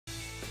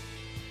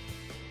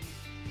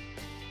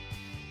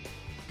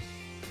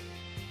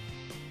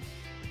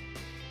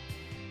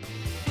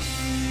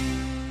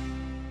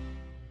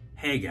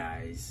Hey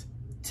guys,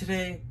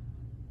 today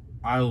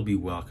I will be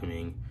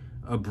welcoming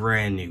a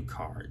brand new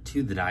car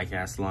to the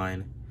diecast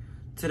line.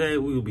 Today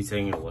we will be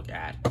taking a look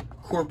at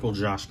Corporal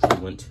Josh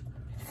Coolant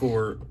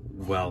for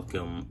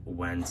Welcome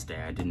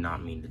Wednesday. I did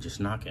not mean to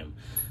just knock him.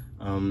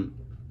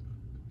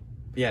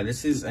 Yeah,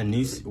 this is a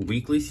new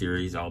weekly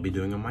series I'll be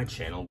doing on my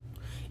channel.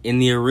 In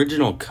the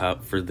original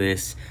cut for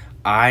this,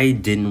 I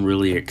didn't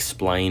really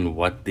explain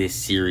what this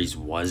series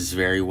was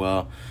very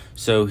well.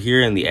 So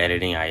here in the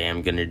editing, I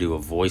am going to do a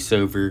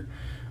voiceover.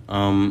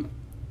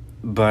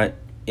 But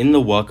in the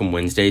Welcome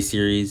Wednesday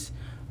series,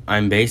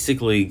 I'm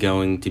basically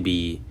going to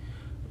be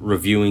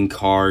reviewing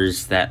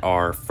cars that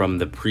are from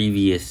the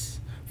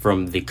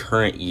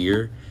current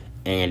year,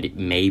 and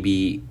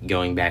maybe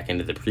going back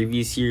into the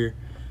previous year.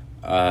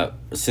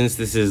 Since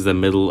this is the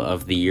middle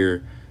of the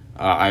year,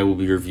 I will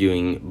be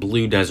reviewing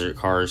Blue Desert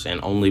cars and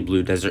only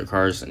Blue Desert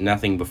cars,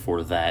 nothing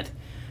before that.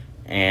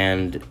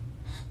 And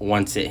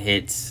once it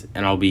hits,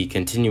 and I'll be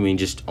continuing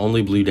just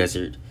only Blue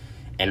Desert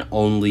and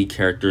only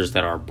characters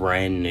that are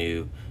brand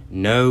new.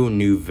 No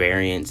new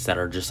variants that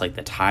are just like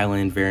the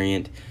Thailand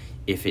variant.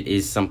 If it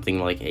is something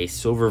like a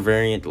silver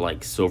variant,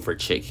 like Silver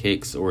Chick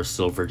Hicks or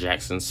Silver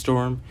Jackson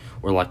Storm,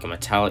 or like a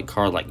metallic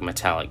car like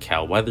Metallic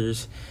Cal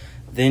Weathers,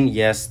 then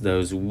yes,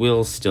 those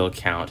will still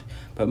count.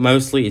 But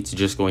mostly it's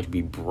just going to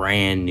be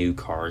brand new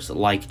cars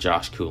like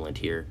Josh Coolant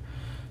here.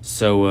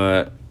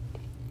 So,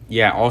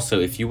 yeah,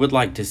 also, if you would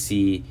like to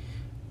see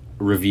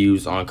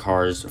reviews on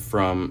cars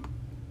from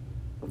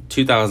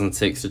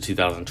 2006 to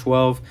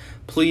 2012,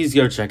 please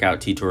go check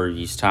out T-Tour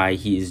Reviews Ty.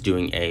 He is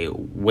doing a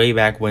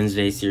Wayback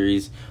Wednesday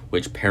series,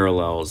 which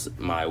parallels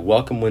my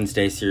Welcome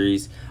Wednesday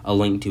series. A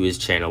link to his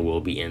channel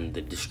will be in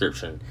the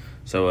description.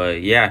 So,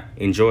 yeah,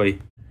 enjoy.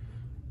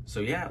 So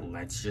yeah,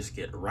 let's just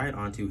get right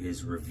onto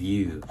his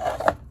review.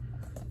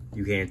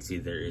 You can see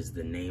there is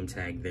the name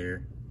tag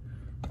there.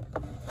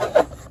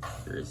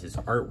 There is his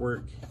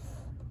artwork,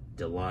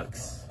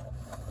 deluxe.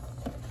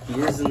 He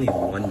is in the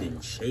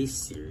London Chase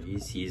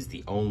series. He is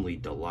the only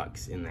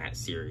deluxe in that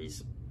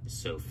series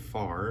so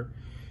far.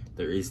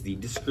 There is the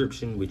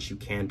description, which you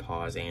can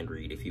pause and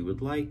read if you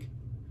would like.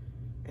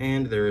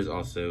 And there is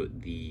also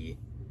the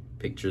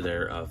picture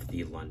there of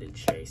the London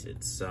Chase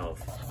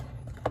itself.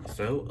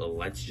 So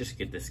let's just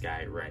get this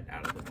guy right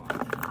out of the box.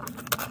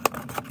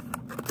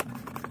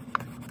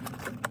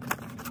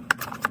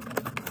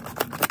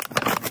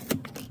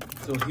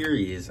 So here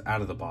he is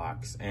out of the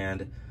box,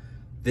 and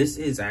this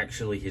is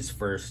actually his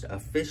first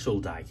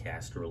official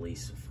diecast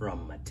release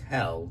from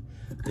Mattel.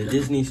 The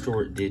Disney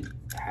Store did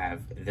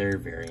have their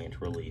variant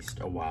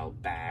released a while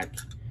back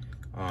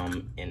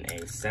in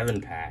a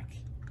 7-pack,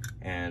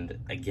 and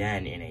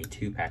again in a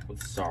 2-pack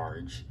with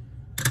Sarge.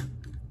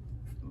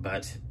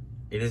 But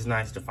it is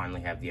nice to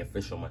finally have the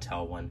official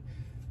Mattel one.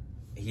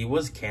 He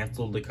was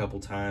canceled a couple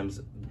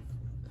times,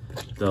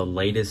 the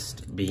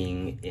latest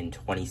being in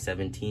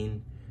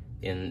 2017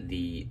 in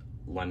the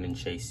London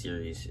Chase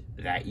series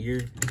that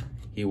year.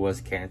 He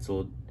was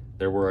canceled.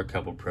 There were a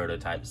couple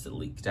prototypes that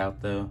leaked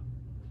out though.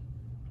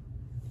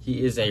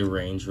 He is a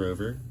Range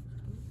Rover.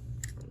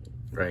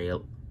 Right,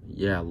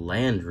 yeah,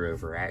 Land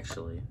Rover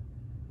actually.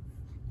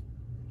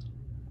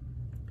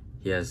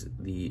 He has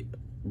the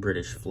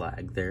British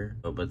flag there,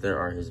 but there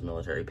are his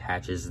military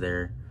patches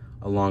there,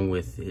 along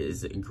with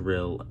his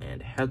grille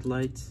and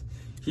headlights.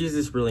 He has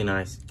this really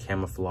nice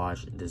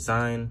camouflage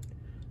design.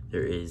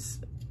 There is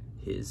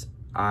his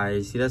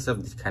eyes. He does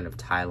have this kind of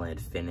Thailand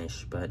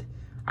finish, but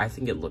I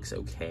think it looks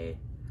okay.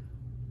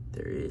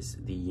 There is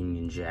the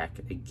Union Jack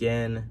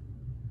again,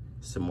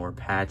 some more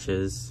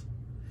patches.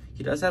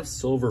 He does have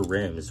silver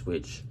rims,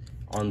 which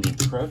on the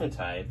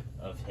prototype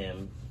of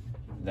him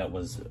that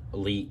was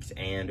leaked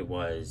and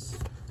was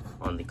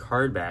on the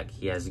card back,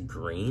 he has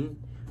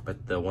green,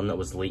 but the one that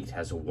was leaked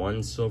has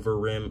one silver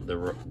rim, the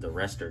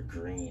rest are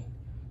green.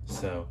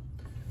 So,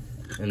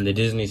 and the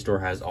Disney Store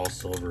has all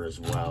silver as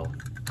well.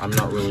 I'm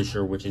not really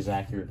sure which is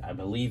accurate. I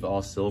believe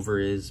all silver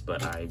is,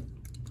 but I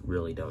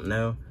really don't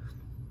know.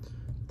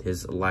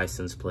 His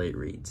license plate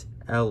reads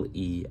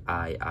L-E-I-I-I-A-L.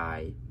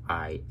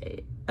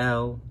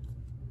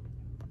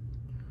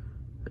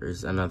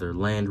 There's another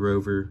Land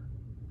Rover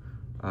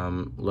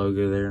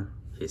logo there.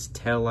 His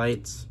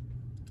taillights.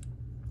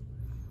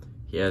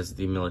 He has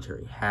the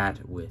military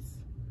hat with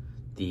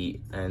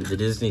and the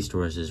Disney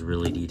Stores is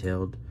really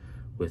detailed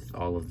with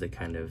all of the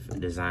kind of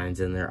designs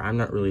in there. I'm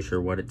not really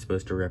sure what it's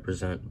supposed to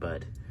represent,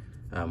 but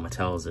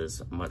Mattel's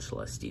is much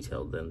less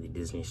detailed than the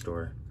Disney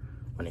Store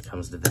when it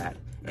comes to that.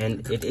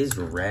 And it is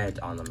red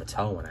on the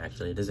Mattel one,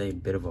 actually. It is a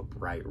bit of a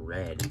bright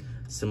red,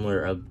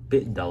 similar, a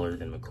bit duller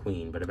than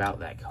McQueen, but about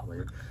that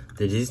color.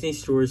 The Disney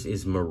Store's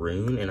is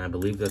maroon, and I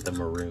believe that the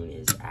maroon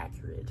is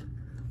accurate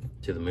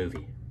to the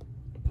movie.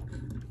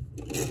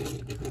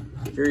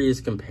 Here he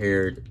is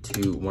compared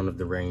to one of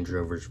the Range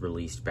Rovers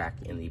released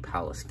back in the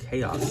Palace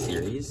Chaos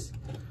series.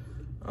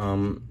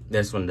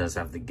 This one does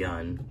have the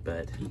gun,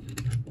 but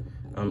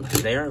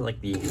they are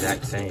like the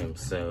exact same,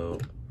 so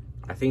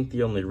I think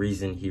the only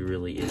reason he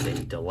really is a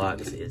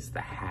deluxe is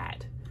the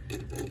hat.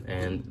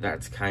 And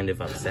that's kind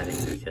of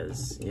upsetting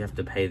because you have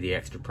to pay the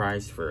extra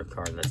price for a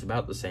car that's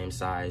about the same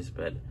size,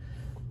 but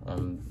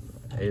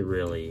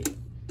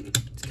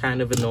it's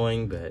kind of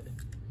annoying, but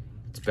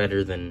it's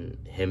better than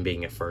him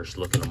being a first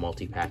look in a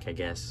multi-pack, I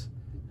guess.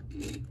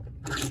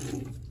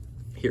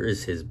 Here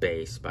is his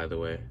base, by the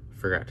way.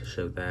 Forgot to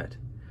show that.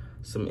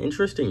 Some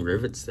interesting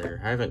rivets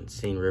there. I haven't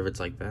seen rivets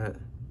like that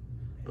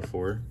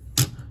before.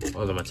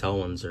 All the Mattel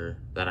ones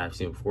that I've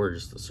seen before are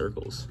just the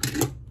circles.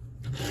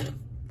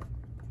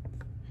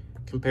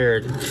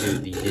 Compared to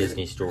the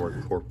Disney Store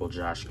Corporal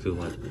Josh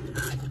Coolant,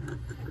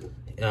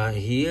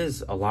 he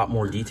is a lot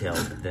more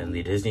detailed than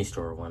the Disney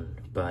Store one,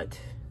 but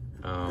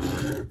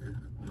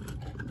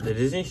the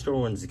Disney Store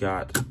one's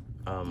got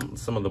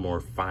some of the more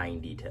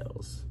fine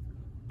details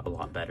a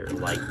lot better,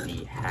 like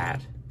the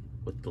hat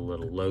with the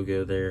little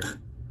logo there,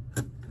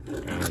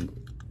 and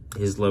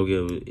his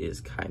logo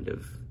is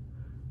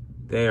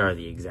they are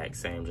the exact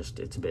same, just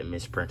it's a bit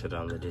misprinted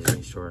on the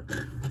Disney Store.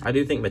 I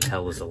do think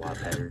Mattel is a lot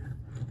better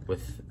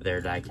with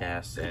their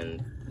diecast,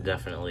 and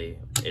definitely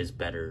is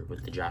better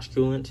with the Josh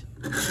Coolant.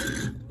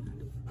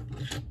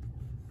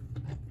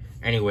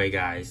 Anyway,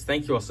 guys,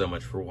 thank you all so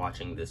much for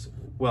watching this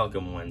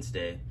Welcome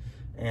Wednesday.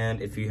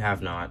 And if you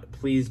have not,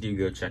 please do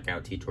go check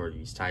out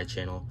T-Tordy's Tie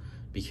channel,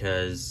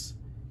 because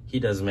he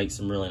does make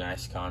some really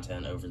nice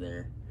content over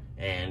there.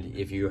 And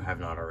if you have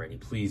not already,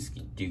 please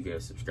do go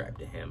subscribe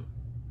to him.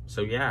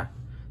 So yeah,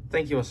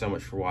 thank you all so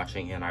much for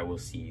watching, and I will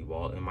see you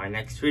all in my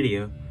next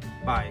video.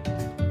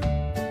 Bye.